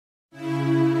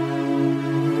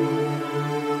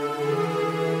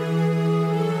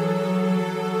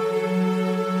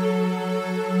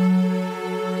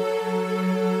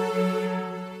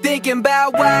Thinking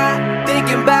about why,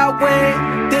 thinking about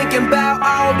when, thinking about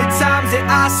all the times that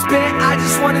I spent. I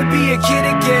just wanna be a kid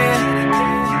again.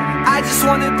 I just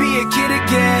wanna be a kid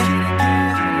again.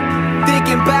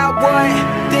 Thinking about what,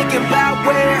 thinking about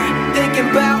where, thinking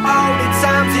about all the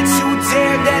times that you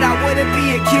dared that I wouldn't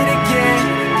be a kid again.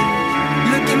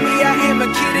 Look at me, I am a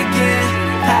kid again.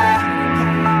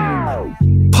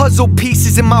 Puzzle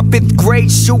pieces in my 5th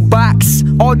grade shoebox.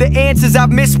 All the answers I've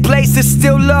misplaced are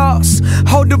still lost.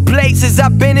 All the places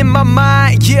I've been in my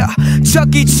mind, yeah.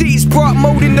 Chuck E. Cheese brought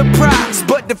more than the props,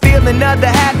 but the feeling of the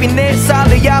happiness, all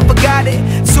of y'all forgot it.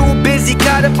 Too busy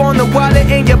caught up on the wallet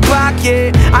in your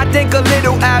pocket. I think a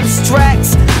little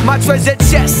abstract. My treasure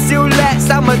chest still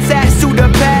lasts. I'm attached to the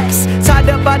past, tied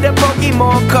up by the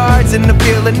Pokemon cards, and the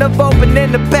feeling of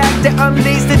opening the pack that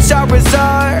unleashed the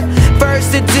Charizard.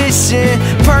 First edition,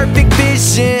 perfect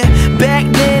vision. Back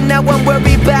then, I wasn't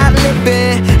worried about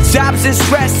living. Jobs and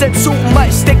stress are too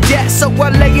much to get, so I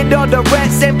lay it on the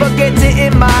rest and forget it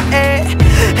in my head.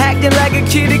 Acting like a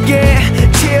kid again,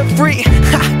 carefree,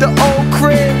 the old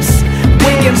cribs.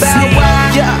 Thinking about why,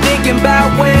 thinking about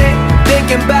when,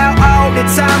 thinking about all the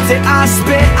times that I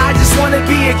spent. I just wanna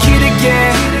be a kid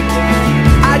again.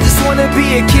 I just wanna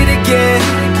be a kid again.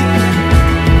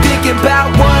 Thinking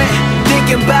about what,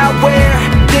 thinking about where,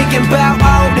 thinking about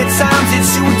all the times that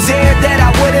you dared that I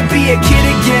wouldn't be a kid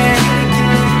again.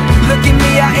 Look at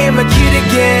me, I am a kid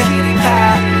again.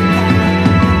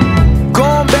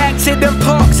 Going back to them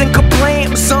parks and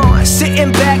complaints on.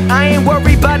 Sitting back, I ain't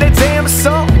worried about a damn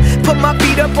song. Put my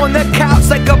feet up on the couch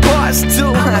like a boss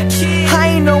do.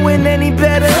 I ain't knowing any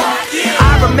better.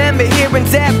 I remember hearing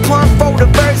that Punk for the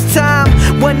first time,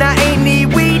 when I ain't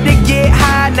need weed to get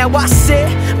high. Now I sit,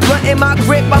 blunt in my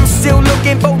grip, I'm still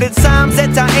looking for the times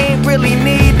that I ain't really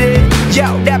needed.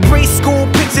 Yo, that preschool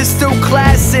picture's still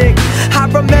classic. I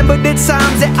remember the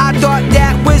times that I thought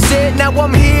that was it. Now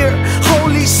I'm here,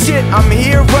 holy shit, I'm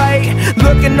here, right?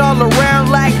 Looking all around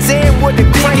like, damn, what a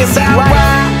crazy life.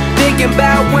 Thinking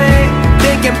about when,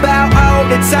 thinking about all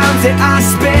the times that I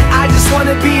spent. I just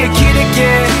wanna be a kid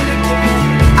again.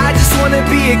 I just wanna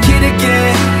be a kid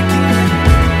again.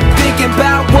 Thinking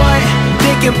about what,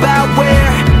 thinking about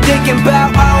where, thinking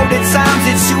about all the times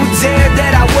that you dared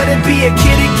that I wouldn't be a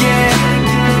kid again.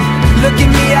 Look at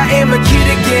me, I am a kid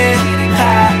again.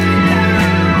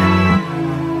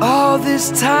 All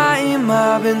this time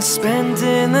I've been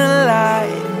spending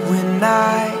alive when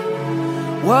I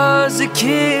was a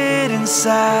kid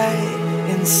inside,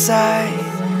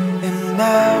 and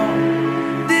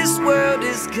now this world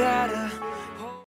has got